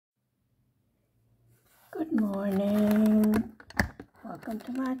Good morning. Welcome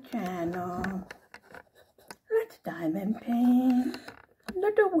to my channel. Let's diamond paint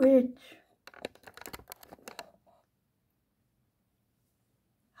Little Witch.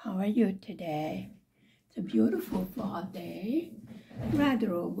 How are you today? It's a beautiful fall day.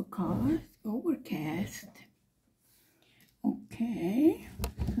 Rather overcast. Okay,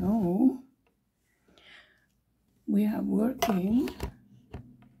 so we are working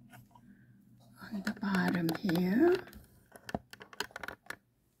on the bottom here.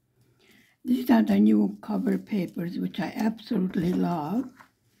 These are the new cover papers, which I absolutely love.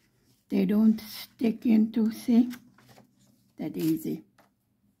 They don't stick into, see? That easy.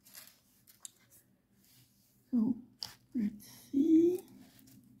 So, let's see.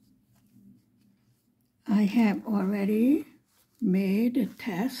 I have already made a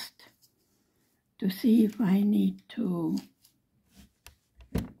test to see if I need to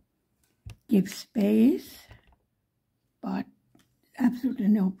give space, but absolutely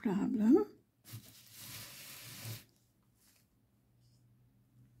no problem.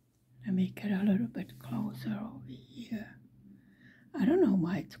 Let me get a little bit closer over here. I don't know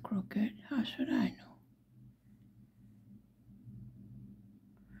why it's crooked. How should I know?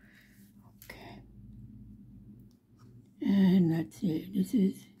 Okay. And let's see, this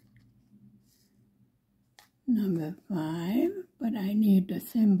is number 5, but I need the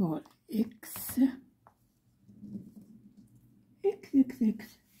symbol X.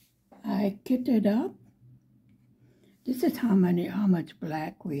 X. I kitted up. This is how much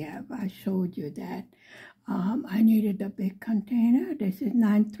black we have. I showed you that. I needed a big container. This is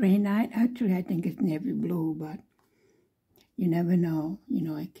 939. Actually, I think it's navy blue, but you never know. You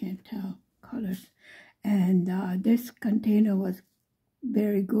know, I can't tell colors. And this container was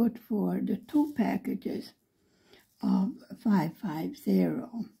very good for the 2 packages of 550.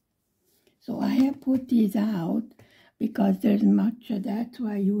 So I have put these out because there's much of that, so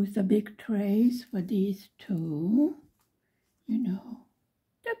I use the big trays for these 2. You know,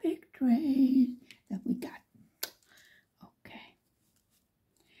 the big trays that we got. Okay.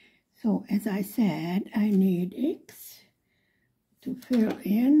 So as I said, I need X to fill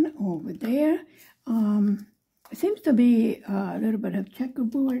in over there. Seems to be a little bit of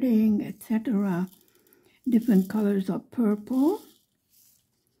checkerboarding, etc. Different colors of purple.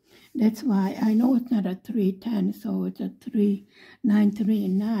 That's why I know it's not a 310, so it's a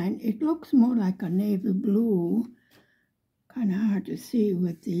 3939. It looks more like a navy blue. Kind of hard to see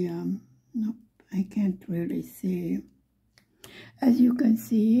with the, nope, I can't really see. As you can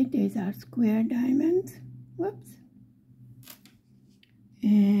see, these are square diamonds. Whoops.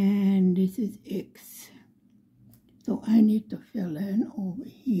 And this is X. So I need to fill in over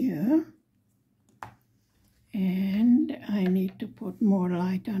here. And I need to put more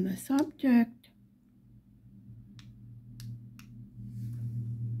light on the subject.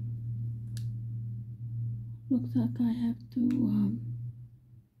 Looks like I have to,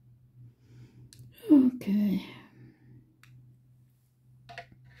 okay.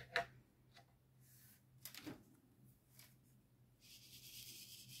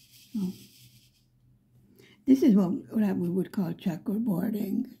 So, this is what we would call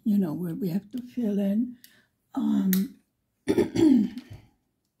checkerboarding, you know, where we have to fill in,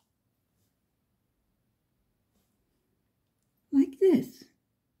 like this.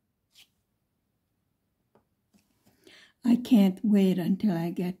 I can't wait until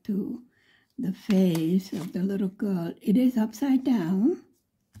I get to the face of the little girl. It is upside down,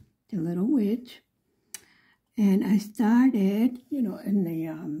 the little witch. And I started, you know, in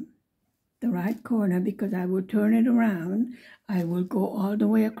the right corner because I will turn it around. I will go all the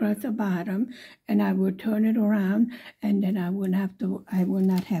way across the bottom and I will turn it around, and then I will not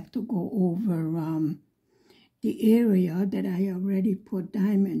have to go over the area that I already put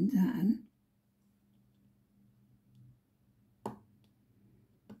diamonds on.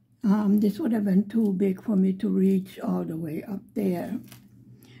 This would have been too big for me to reach all the way up there.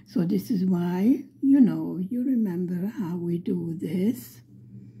 So this is why, you know, you remember how we do this.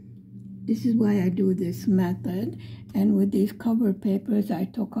 This is why I do this method. And with these cover papers, I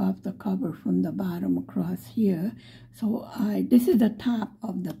took off the cover from the bottom across here. So this is the top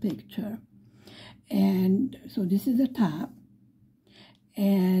of the picture. And so this is the top.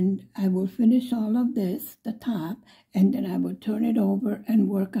 And I will finish all of this, the top, and then I will turn it over and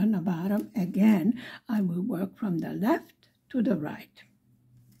work on the bottom. Again, I will work from the left to the right.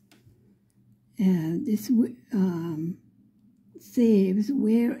 And this saves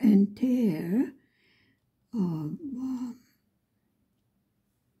wear and tear of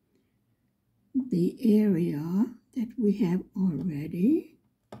the area that we have already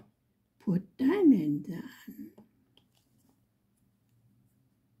put diamonds on.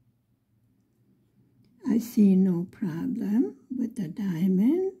 I see no problem with the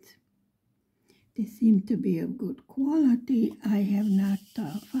diamonds. They seem to be of good quality. I have not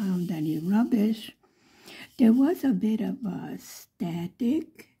found any rubbish. There was a bit of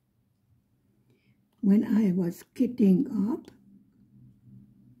static when I was kitting up.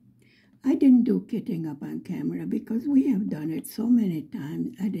 I didn't do kitting up on camera because we have done it so many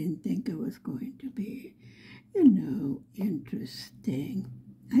times. I didn't think it was going to be, you know, interesting.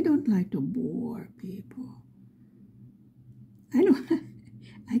 I don't like to bore people.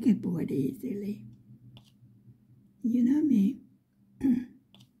 I get bored easily. You know me.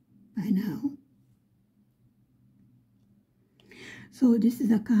 By now. So this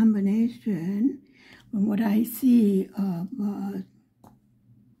is a combination from what I see of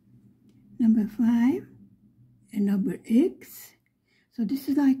number 5 and number X. So this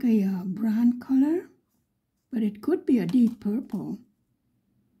is like a brown color, but it could be a deep purple.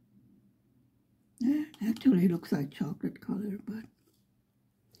 Yeah, actually it looks like chocolate color, but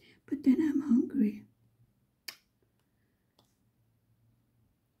then I'm hungry.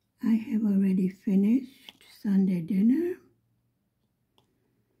 I have already finished Sunday dinner.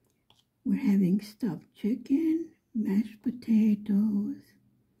 We're having stuffed chicken, mashed potatoes,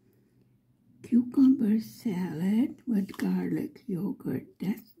 cucumber salad with garlic yogurt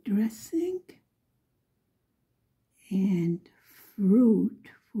dressing, and fruit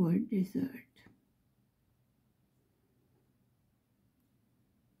for dessert.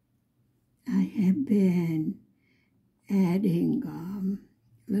 I have been adding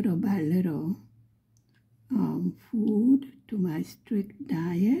little by little food to my strict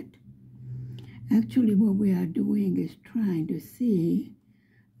diet. Actually, what we are doing is trying to see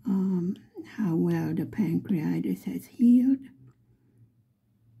how well the pancreatitis has healed.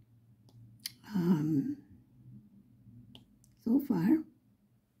 So far,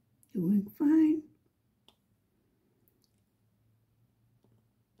 doing fine.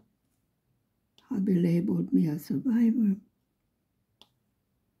 Hubby labeled me a survivor.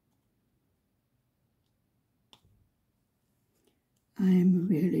 I am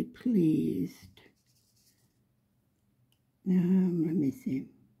really pleased. Let me see,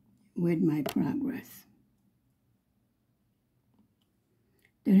 with my progress.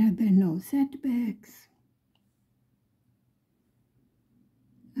 There have been no setbacks.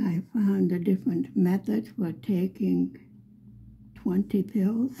 I found a different method for taking 20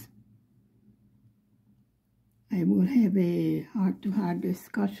 pills. I will have a heart-to-heart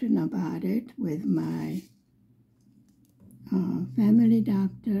discussion about it with my family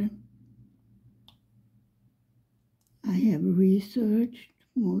doctor. I have researched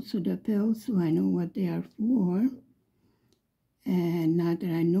most of the pills so I know what they are for. And now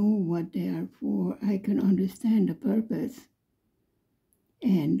that I know what they are for, I can understand the purpose.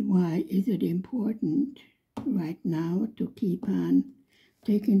 And why is it important right now to keep on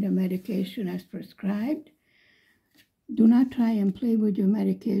taking the medication as prescribed? Do not try and play with your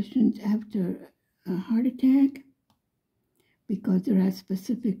medications after a heart attack, because there are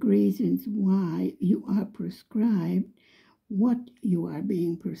specific reasons why you are prescribed what you are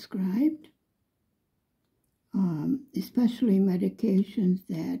being prescribed, especially medications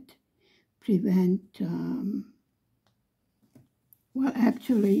that prevent, well,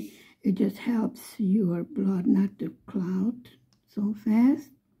 actually, it just helps your blood not to clot so fast,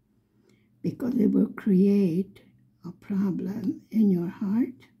 because it will create a problem in your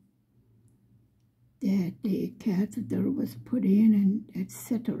heart that the catheter was put in, and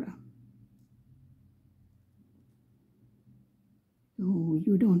etc. So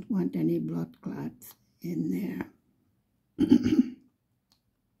you don't want any blood clots in there.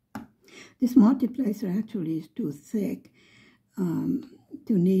 This multiplacer actually is too thick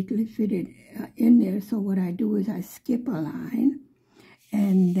to neatly fit it in there. So what I do is I skip a line,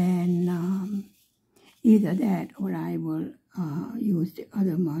 and then either that or I will use the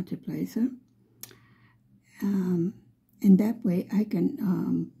other multiplacer. And that way I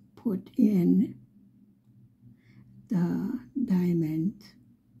can put in the diamond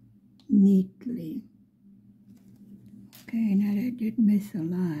neatly. Okay, now I did miss a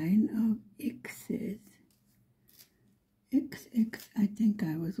line of X's. XX, I think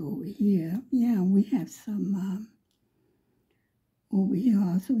I was over here. Yeah, we have some over here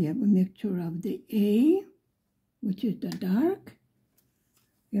also. We have a mixture of the A, which is the dark.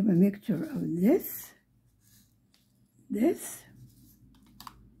 We have a mixture of this,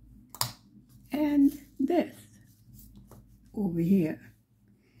 and this over here.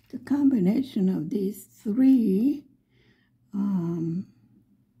 The combination of these three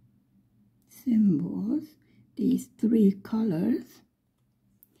symbols, these 3 colors.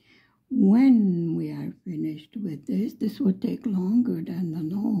 When we are finished with this will take longer than the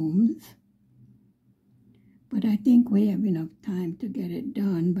gnomes. But I think we have enough time to get it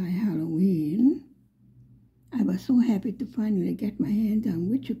done by Halloween. I was so happy to finally get my hands on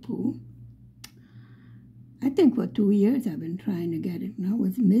Witchypooh. I think for 2 years I've been trying to get it, and I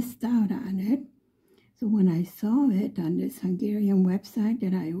was missed out on it. So when I saw it on this Hungarian website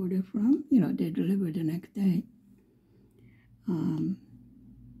that I ordered from, they deliver the next day.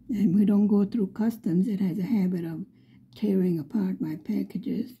 And we don't go through customs. It has a habit of tearing apart my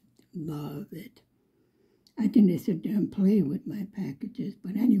packages. Love it. I think they sit there and play with my packages.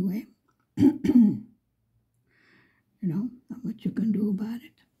 But anyway, not much you can do about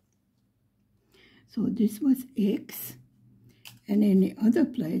it. So this was X. And in the other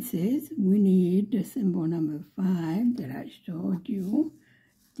places, we need the symbol number 5 that I showed you.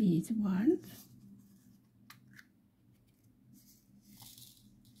 These ones.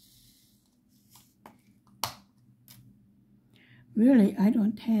 Really, I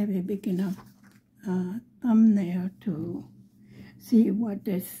don't have a big enough thumbnail to see what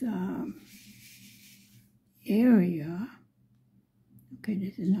this area. Okay,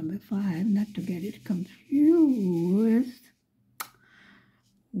 this is number 5, not to get it confused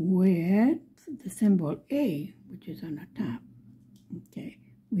with the symbol A, which is on the top. Okay,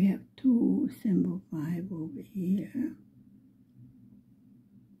 we have 2 symbol 5 over here.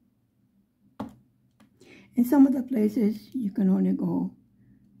 In some of the places, you can only go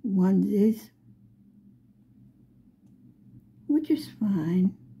one this, which is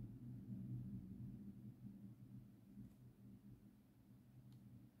fine.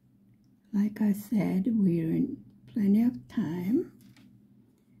 Like I said, we're in plenty of time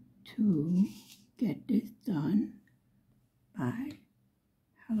to get this done by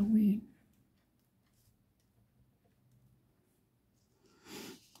Halloween.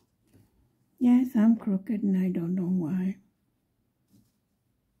 Yes, I'm crooked and I don't know why.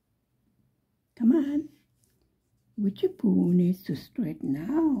 Come on. Witchypooh needs to straighten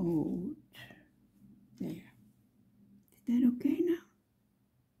out. There. Is that okay now?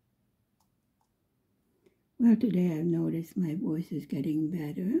 Well, today I've noticed my voice is getting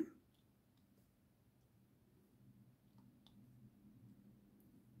better.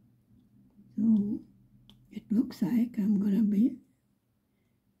 So, it looks like I'm going to be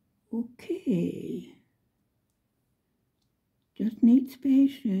okay. Just needs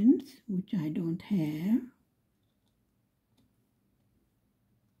patience, which I don't have.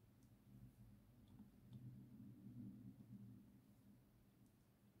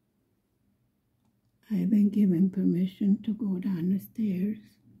 I've been given permission to go down the stairs.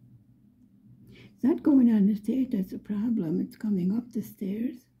 It's not going down the stairs that's the problem. It's coming up the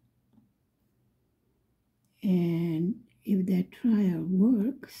stairs. And if that trial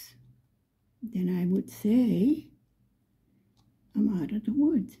works, then I would say I'm out of the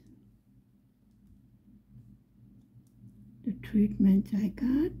woods. The treatments I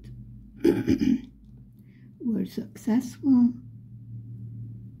got were successful.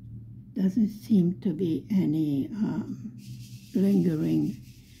 Doesn't seem to be any lingering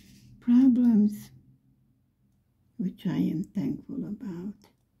problems, which I am thankful about.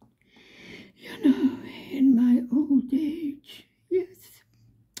 In my old age, yes.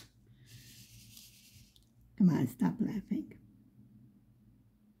 Come on, stop laughing.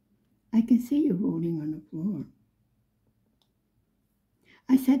 I can see you rolling on the floor.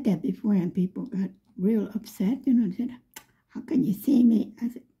 I said that before and people got real upset, they said, how can you see me? I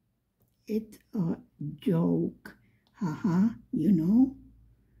said, it's a joke. Haha,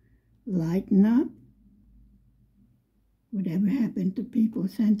 lighten up. Whatever happened to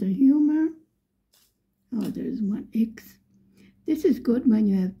people's sense of humor? Oh, there's one X. This is good when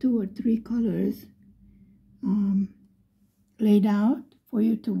you have 2 or 3 colors laid out for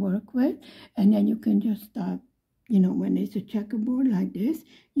you to work with. And then you can just start, when it's a checkerboard like this,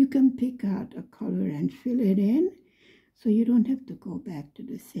 you can pick out a color and fill it in. So you don't have to go back to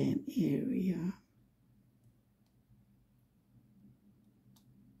the same area.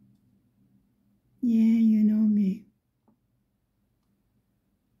 Yeah, you know me.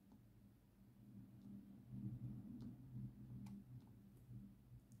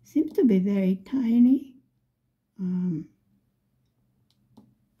 Seems to be very tiny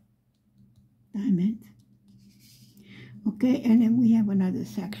diamonds. Okay, and then we have another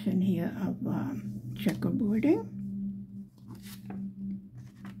section here of checkerboarding.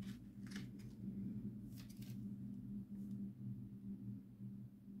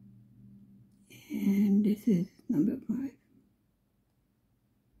 And this is number 5.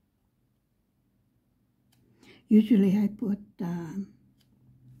 Usually I put the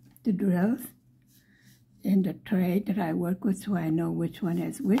drills in the tray that I work with so I know which one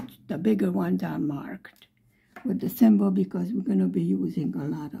is which. The bigger ones are marked with the symbol because we're going to be using a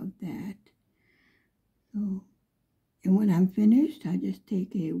lot of that. So, and when I'm finished, I just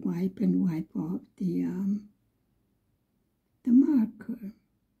take a wipe and wipe off the marker.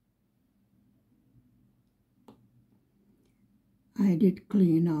 I did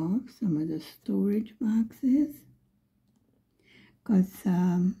clean off some of the storage boxes because,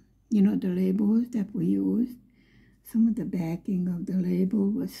 you know, the labels that we used, some of the backing of the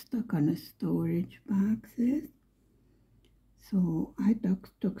label was stuck on the storage boxes. So I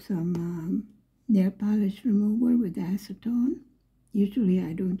took some nail polish remover with acetone. Usually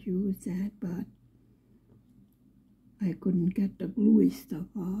I don't use that, but I couldn't get the gluey stuff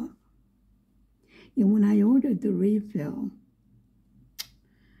off. And when I ordered the refill,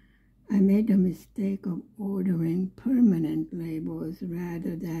 I made the mistake of ordering permanent labels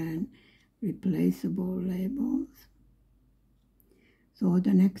rather than replaceable labels. So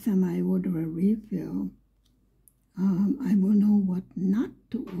the next time I order a refill, I will know what not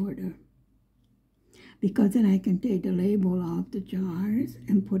to order. Because then I can take the label off the jars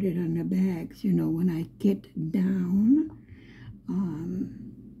and put it on the bags. You know, when I get down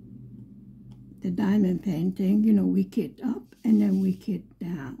the diamond painting, you know, we kit up and then we kit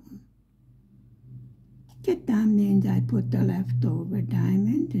down. Kit down means I put the leftover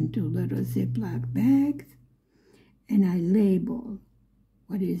diamond into little Ziploc bags and I label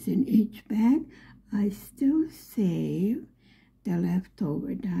what is in each bag. I still save the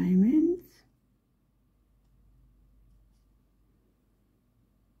leftover diamonds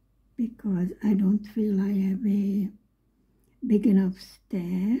because I don't feel I have a big enough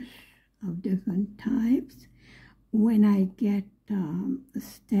stash of different types. When I get a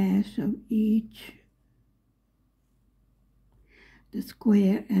stash of each, the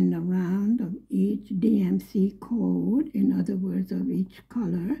square and the round of each DMC code, in other words, of each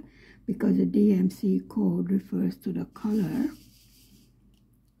color, because the DMC code refers to the color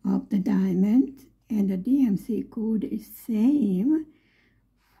of the diamond, and the DMC code is same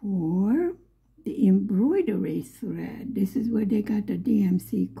for the embroidery thread. This is where they got the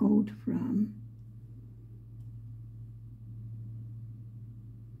DMC code from.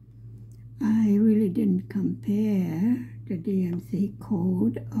 I really didn't compare the DMC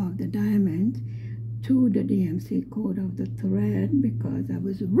code of the diamond to the DMC code of the thread because I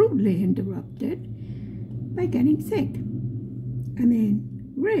was rudely interrupted by getting sick. I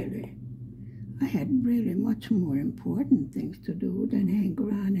mean, really. I had really much more important things to do than hang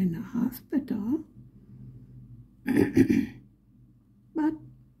around in the hospital. But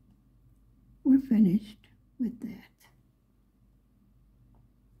we're finished with that.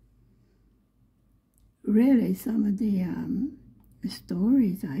 Really, some of the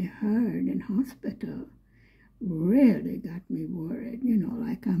stories I heard in hospital really got me worried. You know,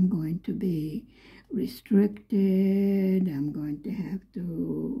 like I'm going to be restricted, I'm going to have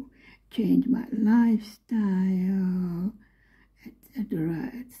to change my lifestyle,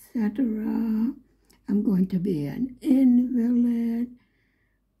 etc., etc. I'm going to be an invalid.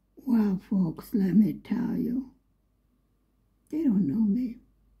 Well, folks, let me tell you, they don't know me.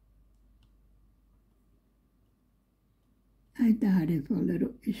 I doubt if a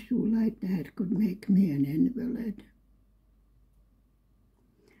little issue like that could make me an invalid.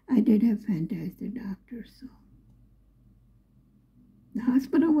 I did have fantastic doctors, so. The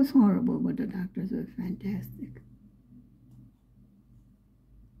hospital was horrible, but the doctors were fantastic.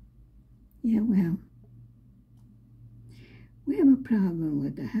 Yeah, well, we have a problem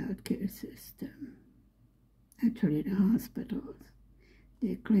with the healthcare system. Actually, the hospitals.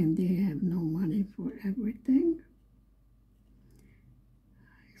 They claim they have no money for everything.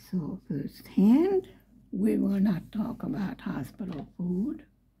 So firsthand, we will not talk about hospital food.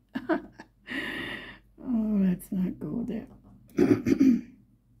 Oh, let's not go there.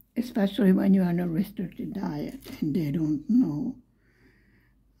 Especially when you're on a restricted diet and they don't know.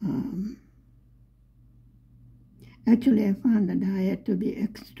 Actually, I found the diet to be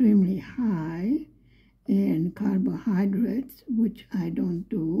extremely high in carbohydrates, which I don't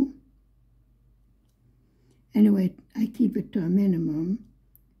do. Anyway, I keep it to a minimum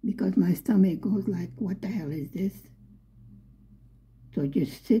because my stomach goes like, what the hell is this? So it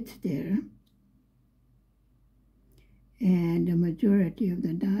just sits there. And the majority of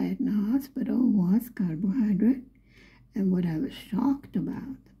the diet in the hospital was carbohydrate. And what I was shocked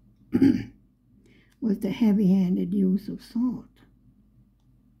about was the heavy-handed use of salt.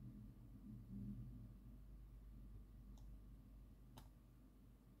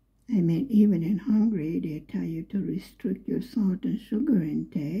 I mean, even in Hungary, they tell you to restrict your salt and sugar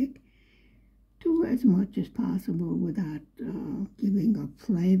intake to as much as possible without giving up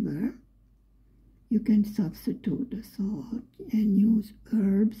flavor. You can substitute the salt and use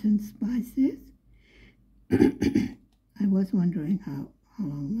herbs and spices. I was wondering how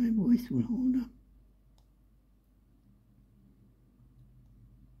long my voice will hold up.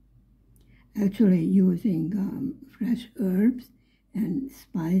 Actually, using fresh herbs and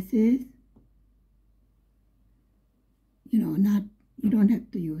spices, you don't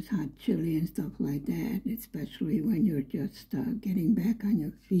have to use hot chili and stuff like that, especially when you're just getting back on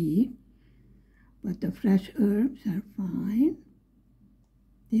your feet. But the fresh herbs are fine.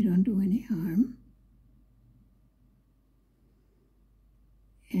 They don't do any harm.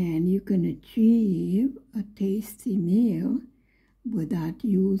 And you can achieve a tasty meal without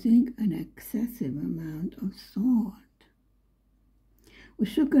using an excessive amount of salt. With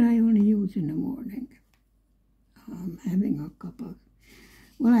sugar, I only use in the morning. Having a cup of,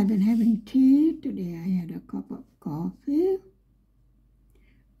 well, I've been having tea. Today I had a cup of coffee.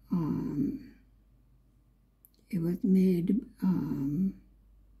 It was made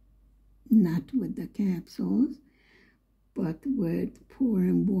not with the capsules, but with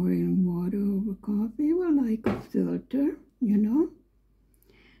pouring boiling water over coffee, well, like a filter,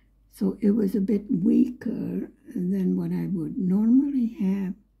 So it was a bit weaker than what I would normally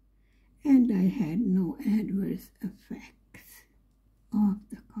have, and I had no adverse effects of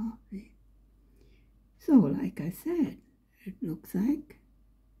the coffee. So, like I said, it looks like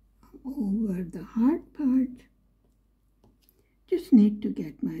I'm over the hard part. Just need to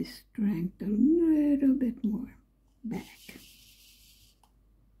get my strength a little bit more back.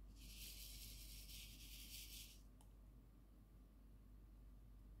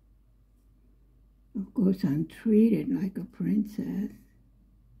 Of course, I'm treated like a princess.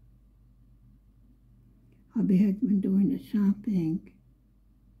 Hubby has been doing the shopping.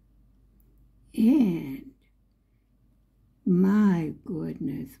 And my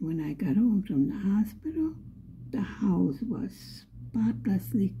goodness, when I got home from the hospital, the house was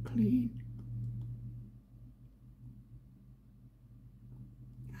spotlessly clean.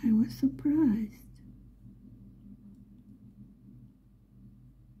 I was surprised.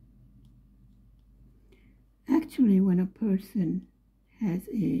 Actually, when a person has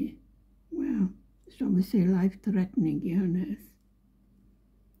a, well, shall we say, life-threatening illness,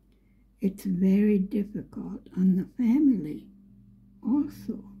 it's very difficult on the family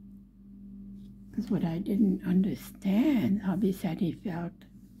also. Because what I didn't understand, hubby said he felt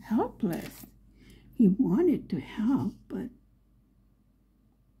helpless. He wanted to help, but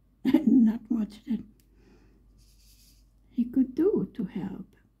not much that he could do to help.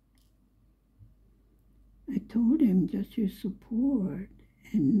 I told him just your support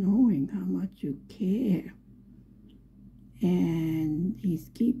and knowing how much you care. And he's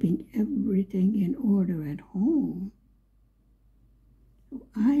keeping everything in order at home. So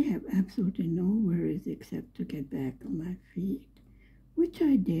I have absolutely no worries except to get back on my feet, which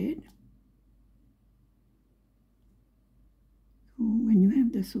I did. So when you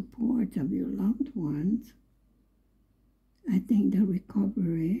have the support of your loved ones, I think the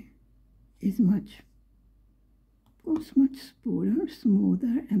recovery is goes much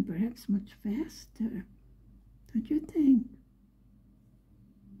smoother, and perhaps much faster. Don't you think?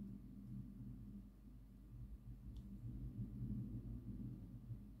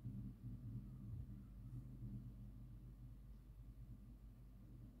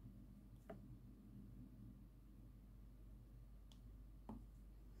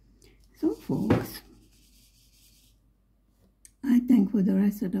 So, folks, I think for the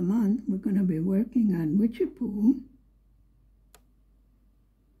rest of the month, we're going to be working on Witchypooh.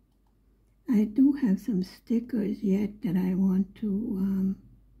 I do have some stickers yet that I want to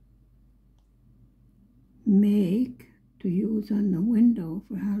make to use on the window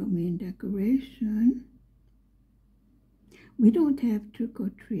for Halloween decoration. We don't have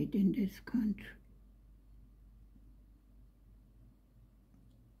trick-or-treat in this country.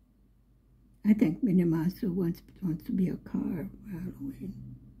 I think Minnie Mouse wants to be a car for Halloween.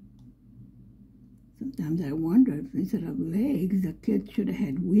 Sometimes I wonder if instead of legs, the kid should have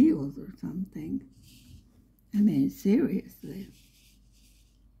had wheels or something. I mean, seriously.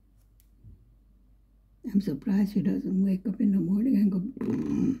 I'm surprised she doesn't wake up in the morning and go,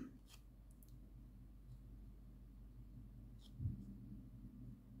 boom.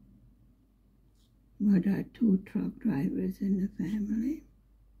 But there are 2 truck drivers in the family,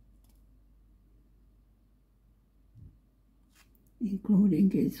 including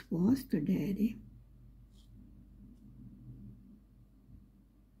his foster daddy.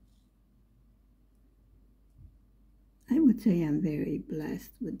 would say I'm very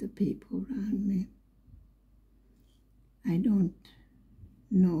blessed with the people around me. I don't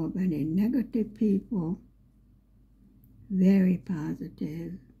know of any negative people. Very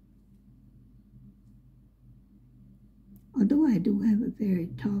positive. Although I do have a very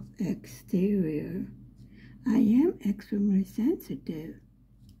tough exterior, I am extremely sensitive.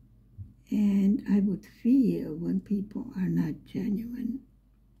 And I would feel when people are not genuine.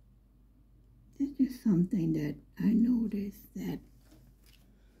 It's just something that I noticed that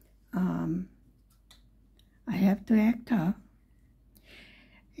I have to act tough.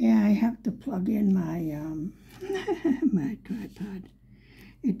 Yeah, I have to plug in my my tripod.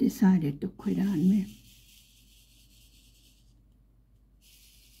 It decided to quit on me.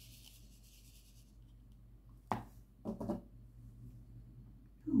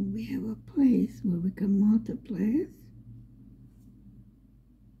 We have a place where we can multiply.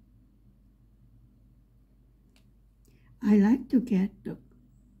 I like to get the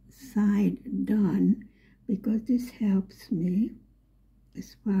side done because this helps me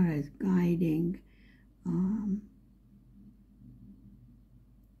as far as guiding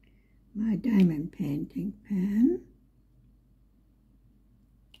my diamond painting pen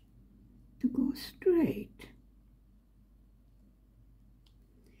to go straight.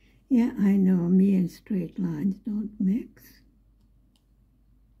 Yeah, I know, me and straight lines don't mix.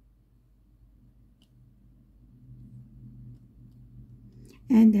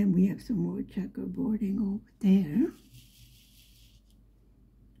 And then we have some more checkerboarding over there.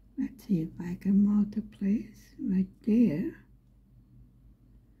 Let's see if I can multiply right there.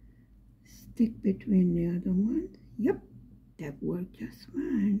 Stick between the other ones. Yep, that worked just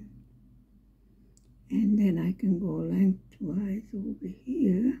fine. And then I can go lengthwise over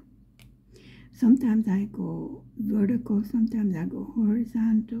here. Sometimes I go vertical, sometimes I go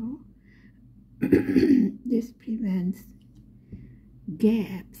horizontal. This prevents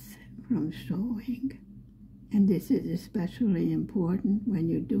gaps from showing. And this is especially important when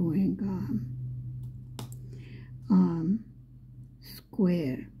you're doing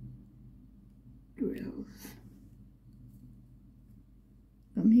square drills.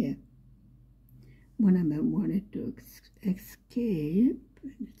 From here. When I wanted to escape,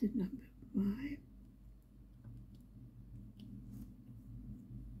 this is number 5.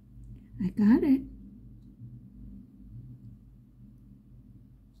 I got it.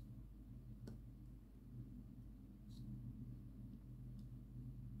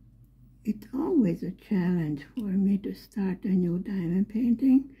 It's always a challenge for me to start a new diamond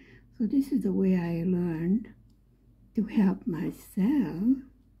painting. So this is the way I learned to help myself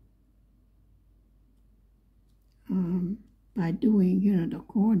by doing, you know, the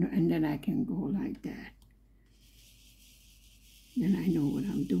corner, and then I can go like that. Then I know what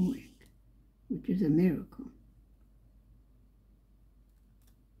I'm doing, which is a miracle.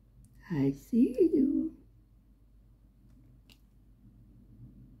 I see you.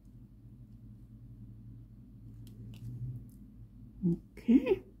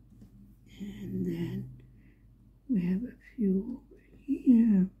 Okay, and then we have a few over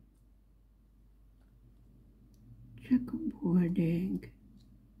here. Checkerboarding.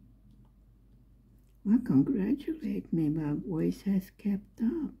 Well, congratulate me, my voice has kept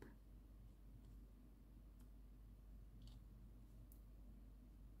up.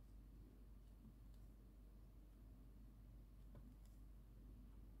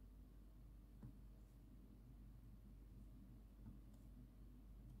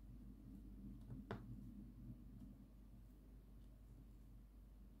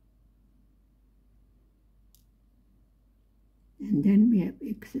 And then we have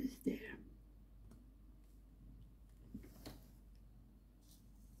X's there.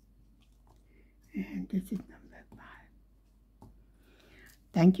 And this is number 5.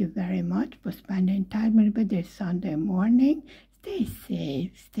 Thank you very much for spending time with me this Sunday morning. Stay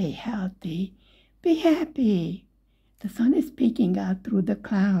safe, stay healthy, be happy. The sun is peeking out through the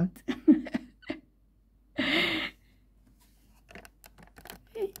clouds.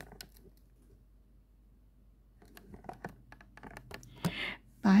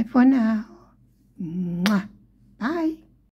 Bye for now.